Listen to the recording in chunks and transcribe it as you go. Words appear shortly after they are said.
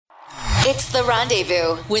It's The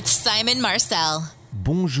Rendezvous with Simon Marcel.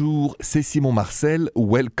 Bonjour, c'est Simon Marcel.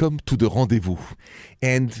 Welcome to The Rendezvous.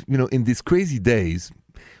 And, in these crazy days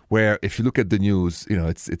where if you look at the news,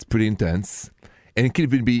 it's pretty intense and it can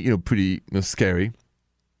even be, pretty scary.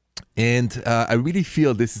 And I really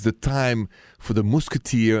feel this is the time for the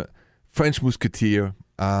French Musketeer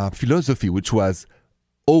philosophy, which was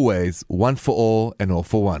always one for all and all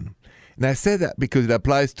for one. And I say that because it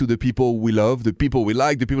applies to the people we love, the people we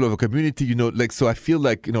like, the people of our community, so I feel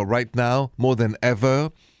like, right now, more than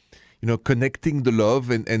ever, connecting the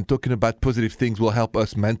love and talking about positive things will help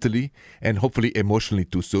us mentally and hopefully emotionally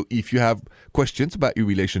too. So if you have questions about your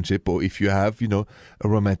relationship or if you have, a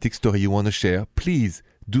romantic story you want to share, please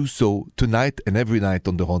do so tonight and every night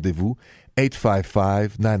on The Rendezvous,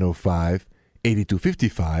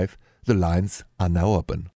 855-905-8255. The lines are now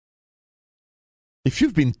open. If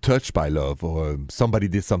you've been touched by love or somebody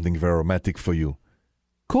did something very romantic for you,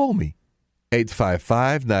 call me.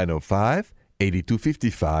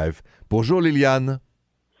 855-905-8255. Bonjour, Liliane.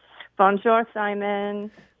 Bonjour,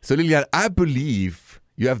 Simon. So, Liliane, I believe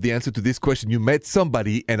you have the answer to this question. You met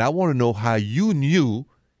somebody, and I want to know how you knew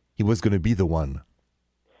he was going to be the one.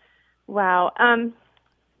 Wow.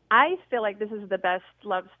 I feel like this is the best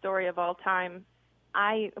love story of all time.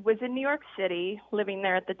 I was in New York City, living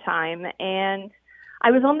there at the time, and I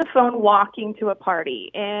was on the phone walking to a party,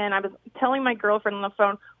 and I was telling my girlfriend on the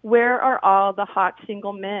phone, where are all the hot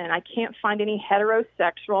single men? I can't find any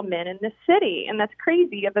heterosexual men in this city, and that's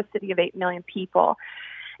crazy of a city of 8 million people.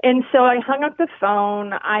 And so I hung up the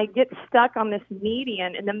phone. I get stuck on this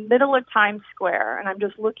median in the middle of Times Square, and I'm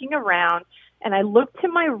just looking around, and I look to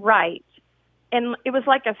my right, and it was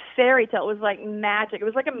like a fairy tale. It was like magic. It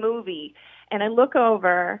was like a movie. And I look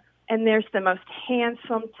over, and there's the most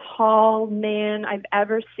handsome, tall man I've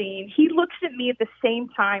ever seen. He looks at me at the same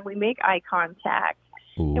time. We make eye contact.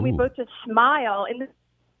 Ooh. And we both just smile. And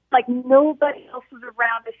like nobody else was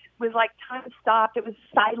around. It was like time stopped. It was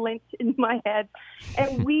silent in my head.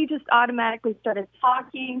 And we just automatically started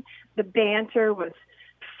talking. The banter was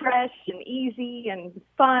fresh and easy and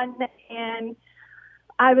fun. And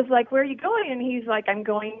I was like, where are you going? And he's like, I'm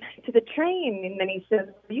going to the train. And then he says,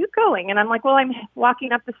 where are you going? And I'm like, well, I'm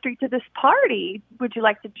walking up the street to this party. Would you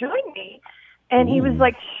like to join me? And he was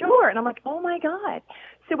like, sure. And I'm like, oh, my God.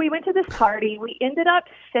 So we went to this party. We ended up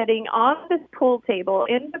sitting on this pool table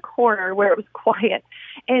in the corner where it was quiet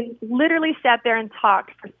and literally sat there and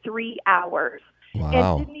talked for 3 hours.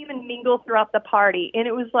 Wow. And didn't even mingle throughout the party. And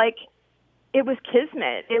it was like, it was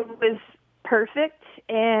kismet. It was perfect.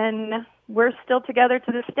 And we're still together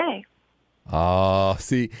to this day.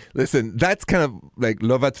 See, listen, that's kind of like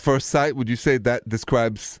love at first sight. Would you say that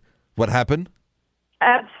describes what happened?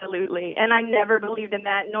 Absolutely. And I never believed in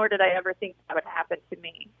that, nor did I ever think that would happen to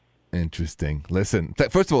me. Interesting. Listen,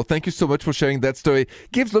 first of all, thank you so much for sharing that story.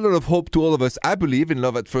 Gives a lot of hope to all of us. I believe in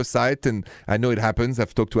love at first sight, and I know it happens.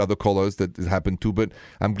 I've talked to other callers that it happened too, but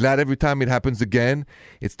I'm glad every time it happens again.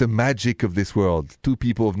 It's the magic of this world. Two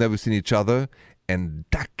people have never seen each other, and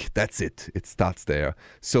that's it. It starts there.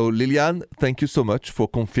 So, Liliane, thank you so much for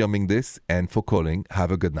confirming this and for calling. Have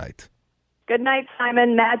a good night. Good night,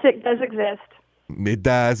 Simon. Magic does exist. It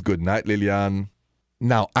does. Good night, Liliane.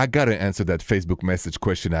 Now, I got to answer that Facebook message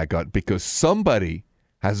question I got because somebody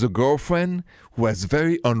has a girlfriend who has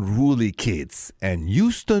very unruly kids. And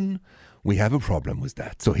Houston, we have a problem with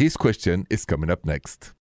that. So his question is coming up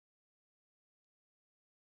next.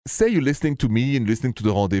 Say you're listening to me and listening to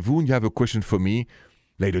The Rendezvous and you have a question for me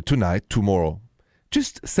later tonight, tomorrow.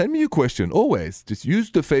 Just send me your question, always. Just use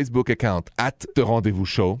the Facebook account at The Rendezvous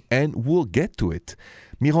Show and we'll get to it.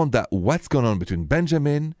 Miranda, what's going on between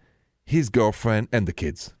Benjamin, his girlfriend, and the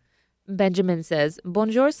kids? Benjamin says,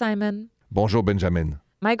 Bonjour, Simon. Bonjour, Benjamin.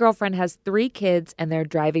 My girlfriend has 3 kids and they're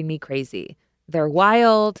driving me crazy. They're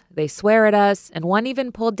wild, they swear at us, and one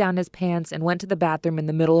even pulled down his pants and went to the bathroom in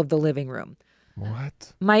the middle of the living room.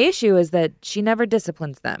 What? My issue is that she never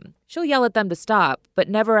disciplines them. She'll yell at them to stop, but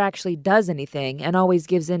never actually does anything and always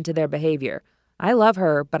gives in to their behavior. I love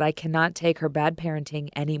her, but I cannot take her bad parenting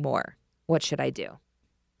anymore. What should I do?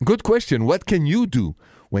 Good question. What can you do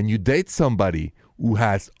when you date somebody who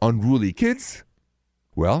has unruly kids?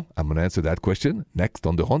 Well, I'm going to answer that question next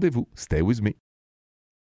on The Rendezvous. Stay with me.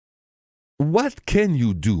 What can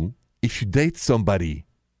you do if you date somebody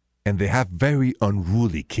and they have very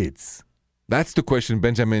unruly kids? That's the question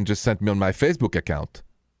Benjamin just sent me on my Facebook account.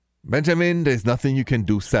 Benjamin, there's nothing you can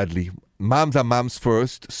do, sadly. Moms are moms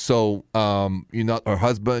first, so you're not her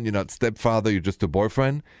husband, you're not stepfather, you're just a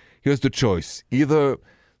boyfriend. Here's the choice. Either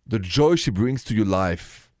the joy she brings to your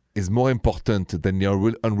life is more important than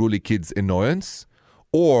the unruly kid's annoyance,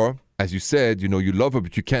 or as you said, you love her,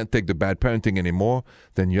 but you can't take the bad parenting anymore,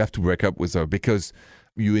 then you have to break up with her because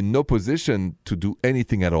you're in no position to do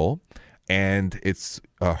anything at all. And it's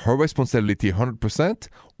her responsibility 100%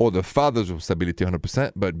 or the father's responsibility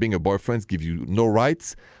 100%. But being a boyfriend gives you no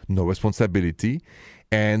rights, no responsibility.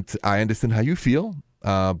 And I understand how you feel.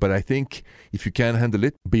 But I think if you can't handle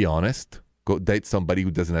it, be honest. Go date somebody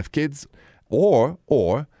who doesn't have kids. Or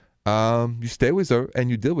you stay with her and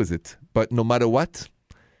you deal with it. But no matter what,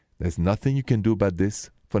 there's nothing you can do about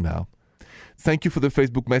this for now. Thank you for the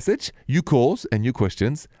Facebook message. Your calls and your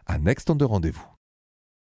questions are next on the rendezvous.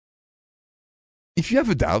 If you have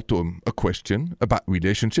a doubt or a question about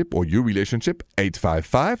relationship or your relationship,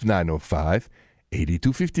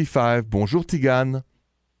 855-905-8255. Bonjour, Tigane.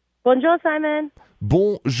 Bonjour, Simon.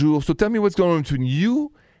 Bonjour. So tell me what's going on between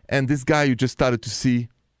you and this guy you just started to see.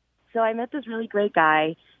 So I met this really great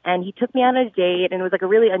guy, and he took me on a date, and it was like a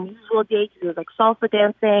really unusual date because it was like salsa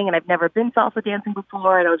dancing, and I've never been salsa dancing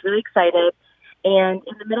before, and I was really excited. And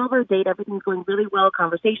in the middle of our date, everything's going really well,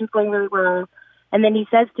 conversation's going really well. And then he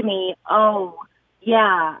says to me,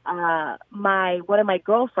 one of my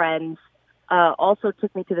girlfriends also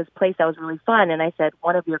took me to this place that was really fun. And I said,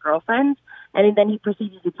 one of your girlfriends? And then he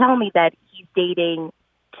proceeded to tell me that he's dating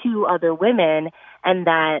 2 other women and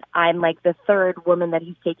that I'm like the 3rd woman that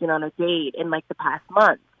he's taken on a date in like the past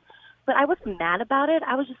month. But I wasn't mad about it.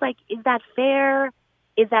 I was just like, is that fair?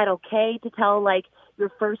 Is that okay to tell like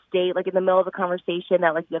your first date, like in the middle of a conversation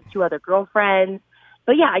that like you have 2 other girlfriends?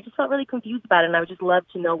 But yeah, I just felt really confused about it, and I would just love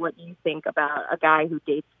to know what you think about a guy who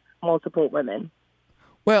dates multiple women.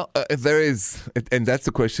 Well, there is, and that's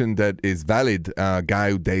a question that is valid. A guy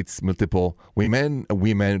who dates multiple women, a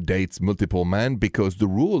woman dates multiple men, because the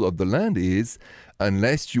rule of the land is,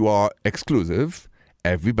 unless you are exclusive,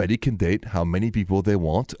 everybody can date how many people they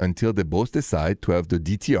want until they both decide to have the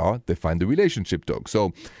DTR, define the relationship dog.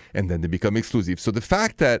 So, and then they become exclusive. So the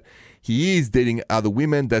fact that he is dating other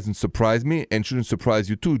women doesn't surprise me and shouldn't surprise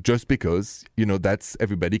you too, just because, that's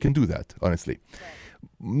everybody can do that, honestly. Right.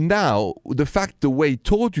 Now, the way he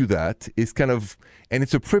told you that is kind of, and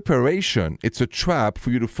it's a preparation, it's a trap for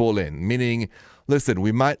you to fall in. Meaning, listen,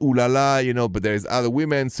 we might ooh la la, but there's other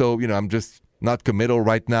women, so, I'm just not committal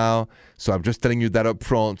right now, so I'm just telling you that up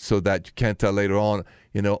front so that you can't tell later on,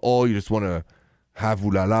 or you just want to have ooh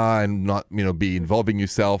la la and not, be involving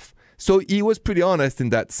yourself. So he was pretty honest in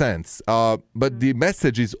that sense. But the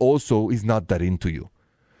message is not that into you.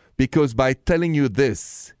 Because by telling you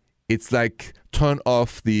this, it's like turn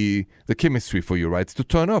off the chemistry for you, right? It's to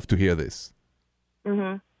turn off to hear this.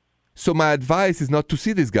 Mm-hmm. So my advice is not to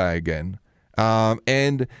see this guy again.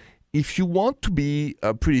 And if you want to be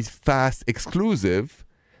a pretty fast exclusive,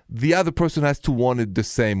 the other person has to want it the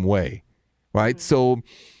same way, right? Mm-hmm. So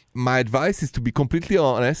my advice is to be completely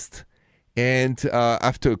honest. And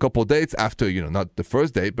after a couple of dates, not the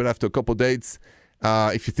first date, but after a couple of dates,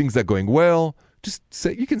 if things are going well, just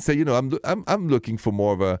say, you can say, I'm looking for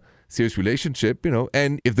more of a serious relationship,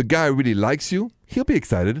 and if the guy really likes you, he'll be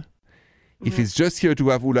excited. Mm-hmm. If he's just here to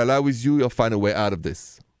have ooh la la with you, you'll find a way out of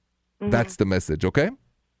this. Mm-hmm. That's the message, okay?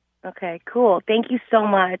 Okay, cool. Thank you so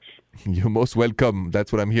much. You're most welcome.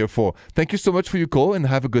 That's what I'm here for. Thank you so much for your call, and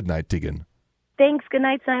have a good night, Tegan. Thanks. Good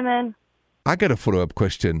night, Simon. I got a follow-up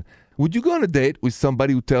question. Would you go on a date with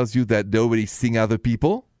somebody who tells you that they're already seeing other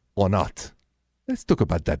people or not? Let's talk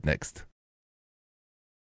about that next.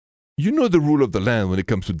 You know the rule of the land when it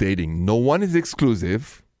comes to dating. No one is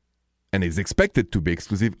exclusive and is expected to be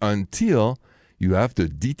exclusive until you have the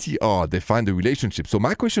DTR, define the relationship. So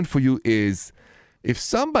my question for you is, if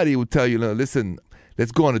somebody would tell you, listen,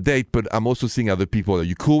 let's go on a date, but I'm also seeing other people, are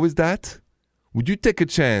you cool with that? Would you take a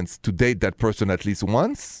chance to date that person at least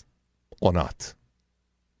once or not?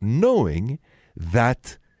 Knowing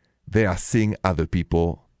that they are seeing other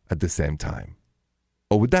people at the same time.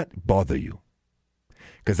 Or would that bother you?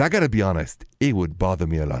 Because I got to be honest, it would bother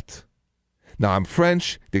me a lot. Now, I'm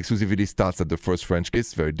French. The exclusivity starts at the first French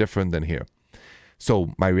kiss, very different than here.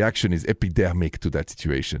 So my reaction is epidermic to that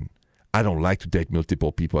situation. I don't like to date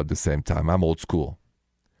multiple people at the same time. I'm old school.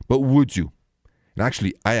 But would you? And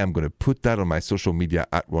actually, I am going to put that on my social media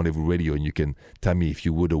at Rendezvous Radio, and you can tell me if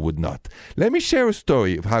you would or would not. Let me share a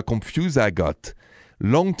story of how confused I got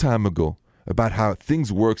long time ago about how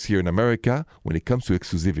things works here in America when it comes to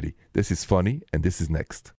exclusivity. This is funny, and this is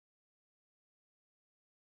next.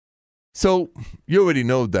 So, you already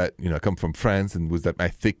know that, I come from France, and with that my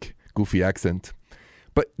thick, goofy accent.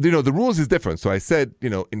 But, the rules is different. So I said,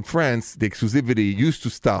 in France, the exclusivity used to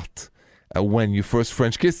start when you first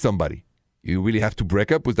French kiss somebody. You really have to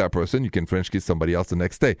break up with that person. You can French kiss somebody else the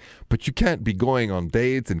next day. But you can't be going on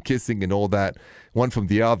dates and kissing and all that, one from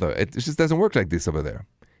the other. It just doesn't work like this over there.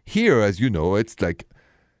 Here, as you know, it's a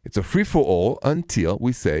free-for-all until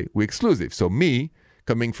we say we're exclusive. So me,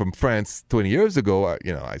 coming from France 20 years ago, I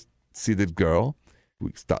see this girl,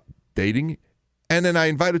 we start dating, and then I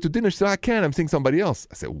invite her to dinner. She said, I can't, I'm seeing somebody else.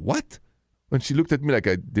 I said, what? And she looked at me like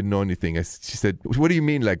I didn't know anything. She said, what do you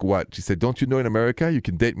mean, like what? She said, don't you know in America you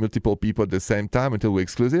can date multiple people at the same time until we're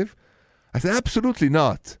exclusive? I said, absolutely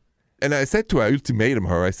not. And I said to her, I ultimatum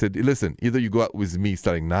her, I said, listen, either you go out with me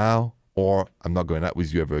starting now, or I'm not going out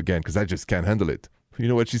with you ever again because I just can't handle it. You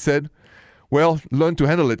know what she said? Well, learn to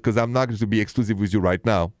handle it because I'm not going to be exclusive with you right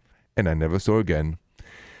now. And I never saw her again.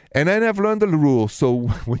 And then I've learned the rule. So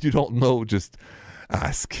when you don't know, just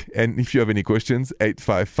ask. And if you have any questions,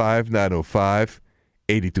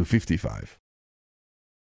 855-905-8255.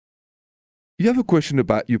 You have a question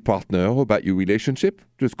about your partner or about your relationship?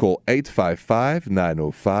 Just call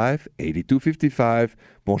 855-905-8255.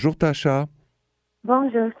 Bonjour, Tasha.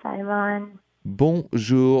 Bonjour, Simon.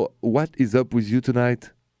 Bonjour. What is up with you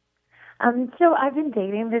tonight? So I've been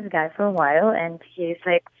dating this guy for a while, and he's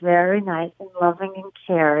like very nice and loving and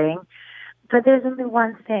caring. But there's only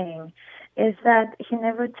one thing, is that he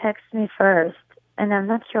never texts me first, and I'm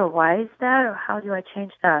not sure why is that, or how do I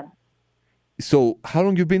change that? So how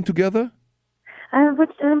long you been together?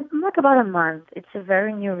 Like about a month. It's a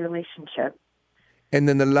very new relationship. And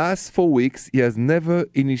in the last 4 weeks, he has never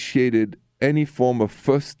initiated any form of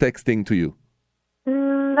first texting to you?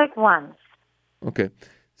 Like once. Okay.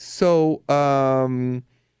 So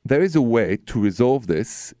there is a way to resolve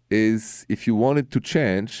this, is if you want it to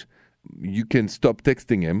change, you can stop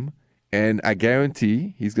texting him, and I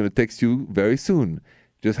guarantee he's going to text you very soon.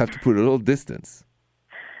 Just have to put a little distance.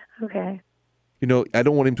 Okay. You know, I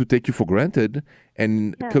don't want him to take you for granted,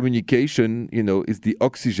 and communication, is the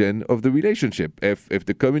oxygen of the relationship. If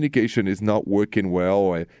the communication is not working well,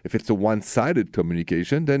 or if it's a one-sided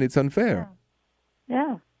communication, then it's unfair.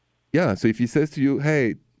 Yeah. Yeah, so if he says to you,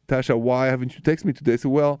 hey, Tasha, why haven't you texted me today? So,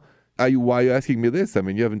 well, why are you asking me this? I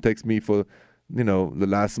mean, you haven't texted me for, the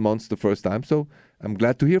last month, the first time. So I'm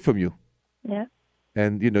glad to hear from you. Yeah.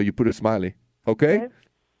 And, you put a smiley. Okay?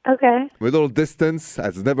 Okay. With a little distance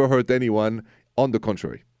has never hurt anyone. On the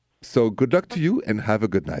contrary. So good luck to you and have a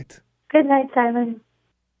good night. Good night, Simon.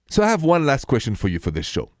 So I have one last question for you for this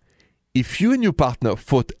show. If you and your partner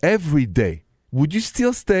fought every day, would you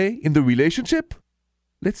still stay in the relationship?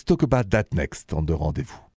 Let's talk about that next on The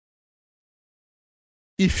Rendezvous.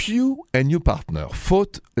 If you and your partner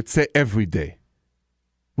fought, let's say, every day,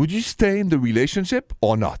 would you stay in the relationship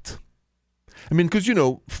or not? I mean, because,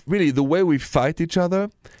 really the way we fight each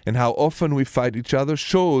other and how often we fight each other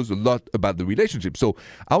shows a lot about the relationship. So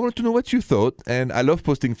I wanted to know what you thought, and I love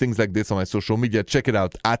posting things like this on my social media. Check it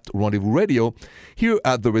out at Rendezvous Radio. Here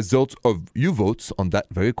are the results of your votes on that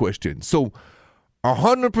very question. So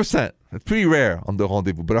 100%, it's pretty rare on The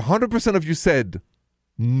Rendezvous, but 100% of you said,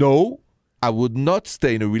 no, I would not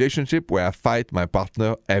stay in a relationship where I fight my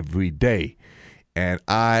partner every day. And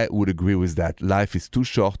I would agree with that. Life is too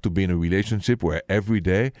short to be in a relationship where every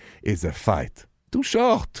day is a fight. Too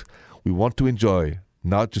short. We want to enjoy,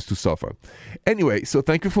 not just to suffer. Anyway, so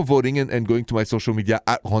thank you for voting and going to my social media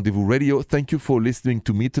at Rendezvous Radio. Thank you for listening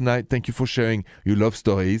to me tonight. Thank you for sharing your love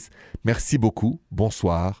stories. Merci beaucoup.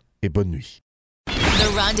 Bonsoir et bonne nuit.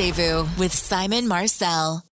 The Rendezvous with Simon Marcel.